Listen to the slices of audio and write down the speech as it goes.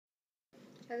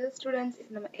Hello students,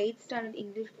 இது நம்ம 8th standard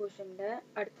English portionல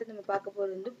அடுத்து நம்ம பார்க்க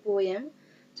போறது வந்து poem.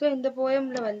 ஸோ இந்த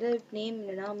poemல வந்து நேம்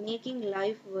என்னன்னா மேக்கிங்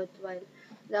லைஃப் worthwhile.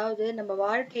 அதாவது நம்ம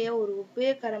வாழ்க்கைய ஒரு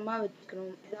உபயோகரமா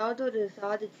வச்சுக்கணும், ஏதாவது ஒரு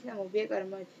சாதிச்சு நம்ம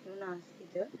உபயோகரமா வச்சுக்கணும்னு ஆசை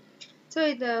இது. ஸோ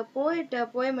இந்த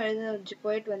poem எழுதின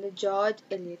poet வந்து George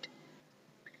Eliot.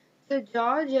 So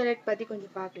George Eliot பத்தி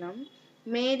கொஞ்சம் பார்க்கலாம்.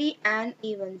 மேரி on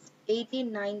evens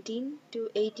 1819 to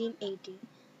 1880.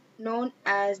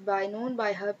 Known by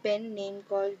her pen name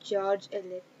called George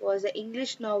Eliot, was an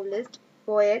English novelist,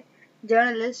 poet,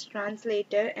 journalist,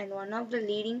 translator, and one of the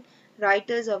leading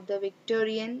writers of the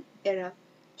Victorian era.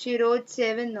 She wrote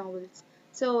 7 novels.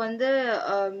 So வந்து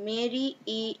மேரி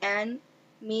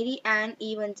on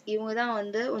evens இவங்க தான்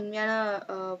வந்து உண்மையான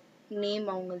name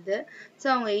அவங்களது. So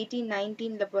அவங்க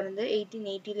 1819 பிறந்து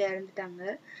 1880 இறந்துட்டாங்க.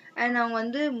 And அவங்க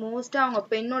வந்து மோஸ்ட்டாக அவங்க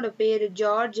பெண்ணோட பேர்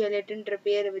ஜார்ஜ் எலியட்ன்ற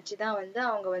பேரை வச்சு தான் வந்து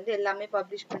அவங்க வந்து எல்லாமே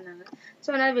பப்ளிஷ் பண்ணாங்க. ஸோ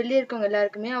அதனால் வெளியே இருக்கவங்க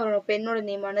எல்லாருக்குமே அவரோட பெண்ணோட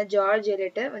நேமான ஜார்ஜ்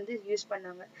எலியட்டை வந்து யூஸ்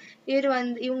பண்ணாங்க.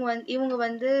 இவங்க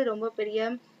வந்து ரொம்ப பெரிய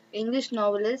English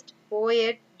novelist,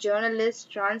 poet, journalist,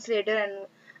 translator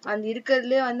and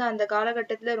இருக்கிறதுலே வந்து அந்த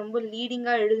காலகட்டத்தில் ரொம்ப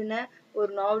லீடிங்காக எழுதின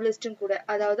ஒரு நாவலிஸ்ட்டும் கூட.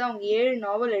 அதாவது அவங்க 7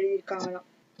 நாவல் எழுதியிருக்காங்களாம்.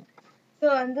 ஸோ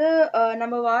வந்து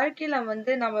நம்ம வாழ்க்கையில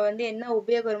வந்து நம்ம வந்து என்ன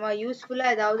உபயோகரமா யூஸ்ஃபுல்லா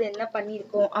ஏதாவது என்ன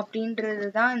பண்ணியிருக்கோம் அப்படின்றது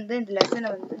தான் வந்து இந்த லெசனை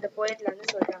வந்து இந்த போயட்ல வந்து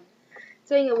சொல்றாங்க.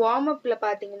 ஸோ இங்க வார்ம் அப்ல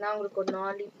பாத்தீங்கன்னா உங்களுக்கு ஒரு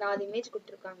 4 இமேஜ்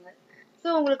கொடுத்துருக்காங்க. ஸோ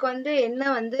உங்களுக்கு வந்து என்ன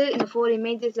வந்து இந்த 4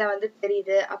 இமேஜஸ்ல வந்து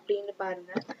தெரியுது அப்படின்னு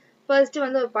பாருங்க. ஃபர்ஸ்ட்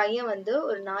வந்து ஒரு பையன் வந்து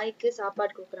ஒரு நாய்க்கு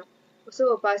சாப்பாடு கொடுக்குறான்.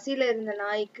 ஸோ பசியில இருந்த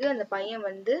நாய்க்கு அந்த பையன்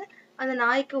வந்து அந்த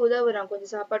நாய்க்கு உதவுறான்,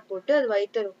 கொஞ்சம் சாப்பாடு போட்டு அது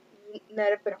வயிற்று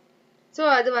நிரப்புறான். ஸோ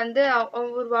அது வந்து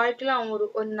ஒரு வாழ்க்கையில அவங்க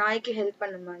ஒரு நாய்க்கு ஹெல்ப்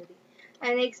பண்ண மாதிரி.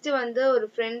 அண்ட் நெக்ஸ்ட் வந்து ஒரு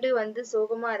ஃப்ரெண்டு வந்து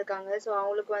சோகமா இருக்காங்க. ஸோ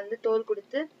அவங்களுக்கு வந்து தோல்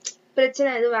கொடுத்து பிரச்சனை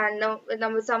எதுவும் வேண்டாம்,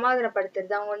 நம்ம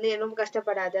சமாதானப்படுத்துறது, அவங்க வந்து எதுவும்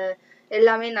கஷ்டப்படாத,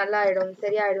 எல்லாமே நல்லா ஆயிடும்,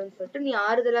 சரியாயிடும்னு சொல்லிட்டு நீ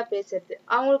ஆறுதலா பேசுறது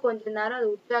அவங்களுக்கு கொஞ்ச நேரம்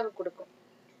அது உற்சாகம் கொடுக்கும்.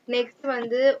 நெக்ஸ்ட்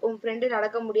வந்து உன் ஃப்ரெண்டு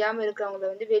நடக்க முடியாம இருக்கிறவங்கள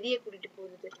வந்து வெளியே கூட்டிட்டு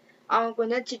போறது, அவங்க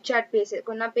கொஞ்சம் சிட்சாட்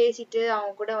கொஞ்சம் பேசிட்டு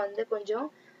அவங்க கூட வந்து கொஞ்சம்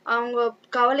அவங்க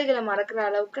கவலைகளை மறக்கிற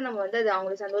அளவுக்கு நம்ம வந்து அது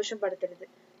அவங்களை சந்தோஷப்படுத்துறது.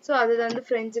 ஸோ அது வந்து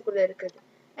ஃப்ரெண்ட்ஸுக்குள்ள இருக்குது.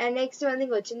 அண்ட் நெக்ஸ்ட் வந்து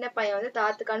இங்க ஒரு சின்ன பையன்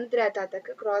வந்து கண்ணு தெரியாத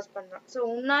தாத்தாக்கு கிராஸ் பண்றான். ஸோ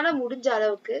உன்னால முடிஞ்ச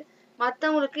அளவுக்கு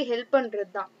மற்றவங்களுக்கு ஹெல்ப்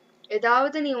பண்றது தான்.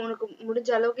 ஏதாவது நீ உனக்கு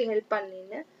முடிஞ்ச அளவுக்கு ஹெல்ப்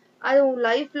பண்ணின்னு அது உன்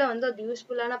லைஃப்ல வந்து அது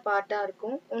யூஸ்ஃபுல்லான பார்ட்டா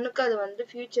இருக்கும். உனக்கு அது வந்து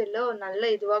ஃபியூச்சர்ல ஒரு நல்ல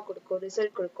இதுவா கொடுக்கும்,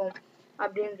 ரிசல்ட் கொடுக்கும்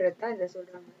அப்படின்றது தான் இதை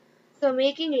சொல்றாங்க. So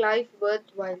making life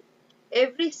worth while.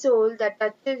 Every soul that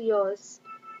duchess yours,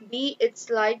 be its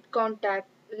light contact,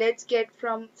 let's get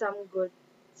from some good,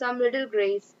 some little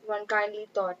grace, one kindly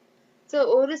thought. So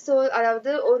ஒரு சோல்,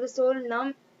 அதாவது ஒரு சோல்னா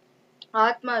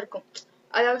ஆத்மா இருக்கும்.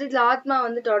 அதாவது இதுல ஆத்மா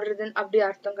வந்து தொடருதுன்னு அப்படி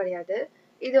அர்த்தம் கிடையாது.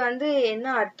 இது வந்து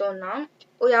என்ன அர்த்தம்னா,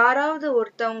 யாராவது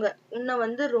ஒருத்தவங்க உன்னை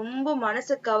வந்து ரொம்ப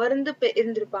மனசை கவர்ந்து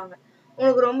இருந்திருப்பாங்க,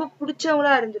 உனக்கு ரொம்ப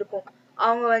பிடிச்சவங்களா இருந்திருக்கும்,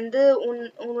 அவங்க வந்து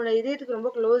உன்னோட இதயத்துக்கு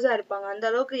ரொம்ப க்ளோஸா இருப்பாங்க, அந்த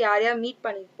அளவுக்கு யாரையா மீட்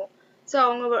பண்ணிருப்போம். ஸோ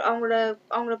அவங்கள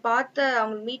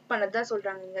அவங்க மீட் பண்ணதான்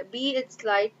சொல்றாங்க இங்க. B it's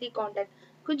lightly contact.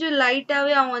 கொஞ்சம்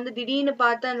லைட்டாவே அவங்க வந்து திடீர்னு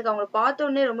பார்த்தா எனக்கு அவங்கள பார்த்த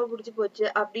உடனே ரொம்ப பிடிச்சி போச்சு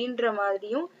அப்படின்ற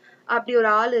மாதிரியும் அப்படி ஒரு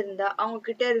ஆள் இருந்தா அவங்க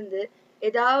கிட்ட இருந்து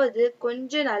ஏதாவது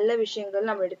கொஞ்சம் நல்ல விஷயங்கள்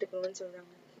நம்ம எடுத்துக்கணும்னு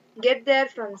சொல்றாங்க. Get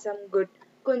there from some good.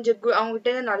 கொஞ்சம் அவங்க கிட்ட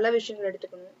இருந்து நல்ல விஷயங்கள்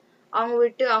எடுத்துக்கணும்.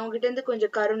 அவங்க கிட்ட இருந்து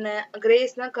கொஞ்சம் கருணை,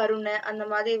 கிரேஸ்னா கருணை, அந்த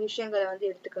மாதிரி விஷயங்களை வந்து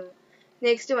எடுத்துக்கணும்.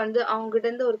 நெக்ஸ்ட் வந்து அவங்க கிட்ட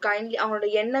இருந்து ஒரு கைண்ட்லி, அவங்களோட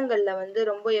எண்ணங்கள்ல வந்து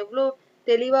ரொம்ப எவ்வளோ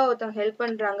தெளிவா ஒருத்தவங்க ஹெல்ப்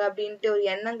பண்றாங்க அப்படின்ட்டு ஒரு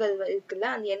எண்ணங்கள் இருக்குல்ல,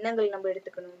 அந்த எண்ணங்கள் நம்ம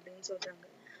எடுத்துக்கணும் அப்படின்னு சொல்றாங்க.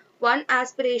 One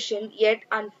aspiration yet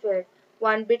unfulfilled,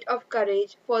 one bit of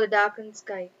courage for the darkened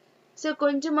sky. So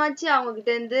கொஞ்சமாச்சு அவங்க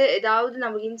கிட்ட இருந்து ஏதாவது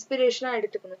நமக்கு இன்ஸ்பிரேஷனா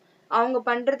எடுத்துக்கணும். அவங்க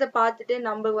பண்றத பார்த்துட்டு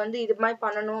நம்ம வந்து இது மாதிரி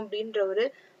பண்ணணும் அப்படின்ற ஒரு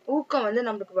ஊக்கம் வந்து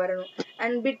நம்மளுக்கு வரணும்.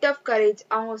 அண்ட் பிட் ஆஃப் கரேஜ்,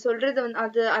 அவங்க சொல்றது வந்து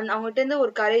அது அவங்ககிட்ட இருந்து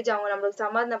ஒரு கரேஜ், அவங்க நம்மளுக்கு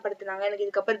சமாதானப்படுத்தினாங்க, எனக்கு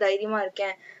இதுக்கப்புறம் தைரியமா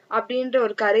இருக்கேன் அப்படின்ற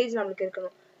ஒரு கரேஜ் நம்மளுக்கு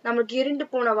இருக்கணும். நம்மளுக்கு இருண்டு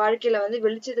போன வாழ்க்கையில வந்து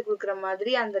வெளிச்சத்தை கொடுக்குற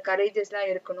மாதிரி அந்த கரேஜஸ் எல்லாம்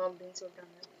இருக்கணும் அப்படின்னு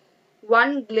சொல்றாங்க.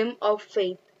 One glimpse of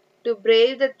faith to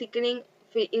brave the thickening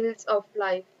ills of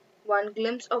life, one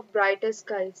glimpse of brighter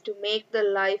skies to make the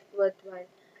life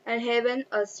worthwhile, and heaven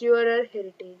a surer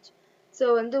heritage. So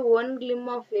வந்து one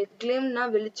glimpse of faith,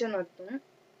 glimpse வெளிச்சம் அர்த்தம்.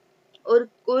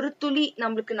 ஒரு துளி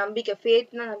நம்மளுக்கு நம்பிக்கை,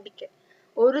 ஃபேத்னா நம்பிக்கை,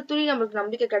 ஒரு துளி நம்மளுக்கு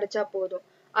நம்பிக்கை கிடைச்சா போதும்,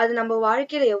 அது நம்ம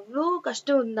வாழ்க்கையில எவ்வளோ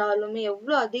கஷ்டம் இருந்தாலுமே,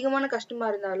 எவ்வளோ அதிகமான கஷ்டமா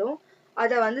இருந்தாலும்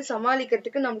அதை வந்து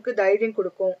சமாளிக்கிறதுக்கு நமக்கு தைரியம்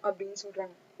கொடுக்கும் அப்படின்னு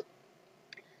சொல்றாங்க.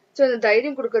 ஸோ இந்த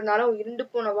தைரியம் கொடுக்கறதுனால இருண்டு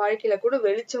போன வாழ்க்கையில கூட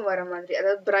வெளிச்சம் வர மாதிரி,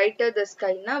 அதாவது பிரைட்டர் த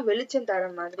ஸ்கைனா வெளிச்சம்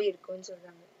தர மாதிரி இருக்கும்னு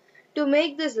சொல்றாங்க. To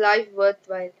make this life worth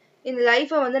while, இந்த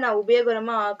லைஃபை வந்து நான்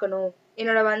உபயோகரமா ஆக்கணும்,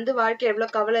 என்னோட வந்து வாழ்க்கையில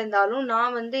எவ்வளவு கவலை இருந்தாலும்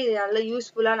நான் வந்து இது நல்ல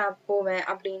யூஸ்ஃபுல்லா நான் போவேன்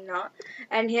அப்படின்னா.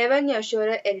 And heaven your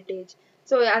sure heritage.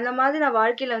 So அந்த மாதிரி நான்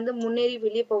வாழ்க்கையில வந்து முன்னேறி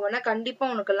வெளியே போவேன்னா கண்டிப்பா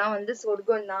உனக்கெல்லாம் வந்து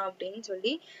சொர்க்கம் தான் அப்படின்னு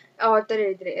சொல்லி ஆத்தர்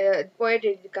போயட்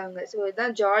எழுதியிருக்காங்க. ஸோ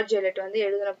இதுதான் ஜார்ஜ் எலியட் வந்து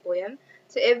எழுதின poem.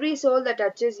 So every soul that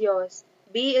touches yours,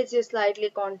 be it just slightly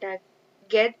contact,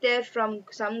 get there from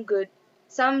some good,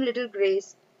 some little grace,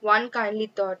 one kindly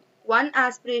thought, one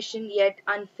aspiration yet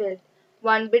unfilled,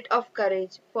 one bit of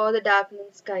courage for the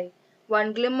darkening sky, one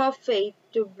glimmer of faith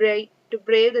to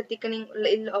brave the thickening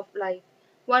ill of life,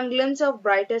 one glimpse of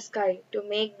brighter sky to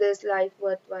make this life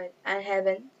worthwhile, and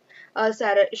heaven a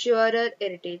surer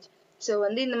heritage. So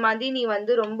வந்து இந்த மாதிரி நீ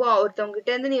வந்து ரொம்ப ஒருத்தவங்க கிட்ட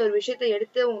இருந்து நீ ஒரு விஷயத்த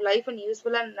எடுத்து உங்க லைஃப்பை நீ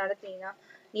யூஸ்ஃபுல்லா நடத்தினீங்கன்னா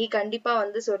நீ கண்டிப்பா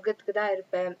வந்து சொர்க்கத்துக்கு தான்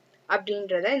இருப்ப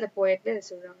அப்படின்றத இந்த போயட்ல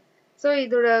சொல்றாங்க. ஸோ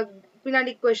இதோட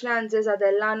பின்னாடி கொஸ்டின் ஆன்சர்ஸ்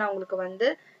அதெல்லாம் நான் உங்களுக்கு வந்து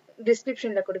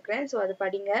டிஸ்கிரிப்ஷன்ல கொடுக்குறேன். ஸோ அதை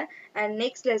படிங்க. அண்ட்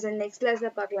நெக்ஸ்ட்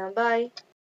லெசன்ல பார்க்கலாம். பாய்.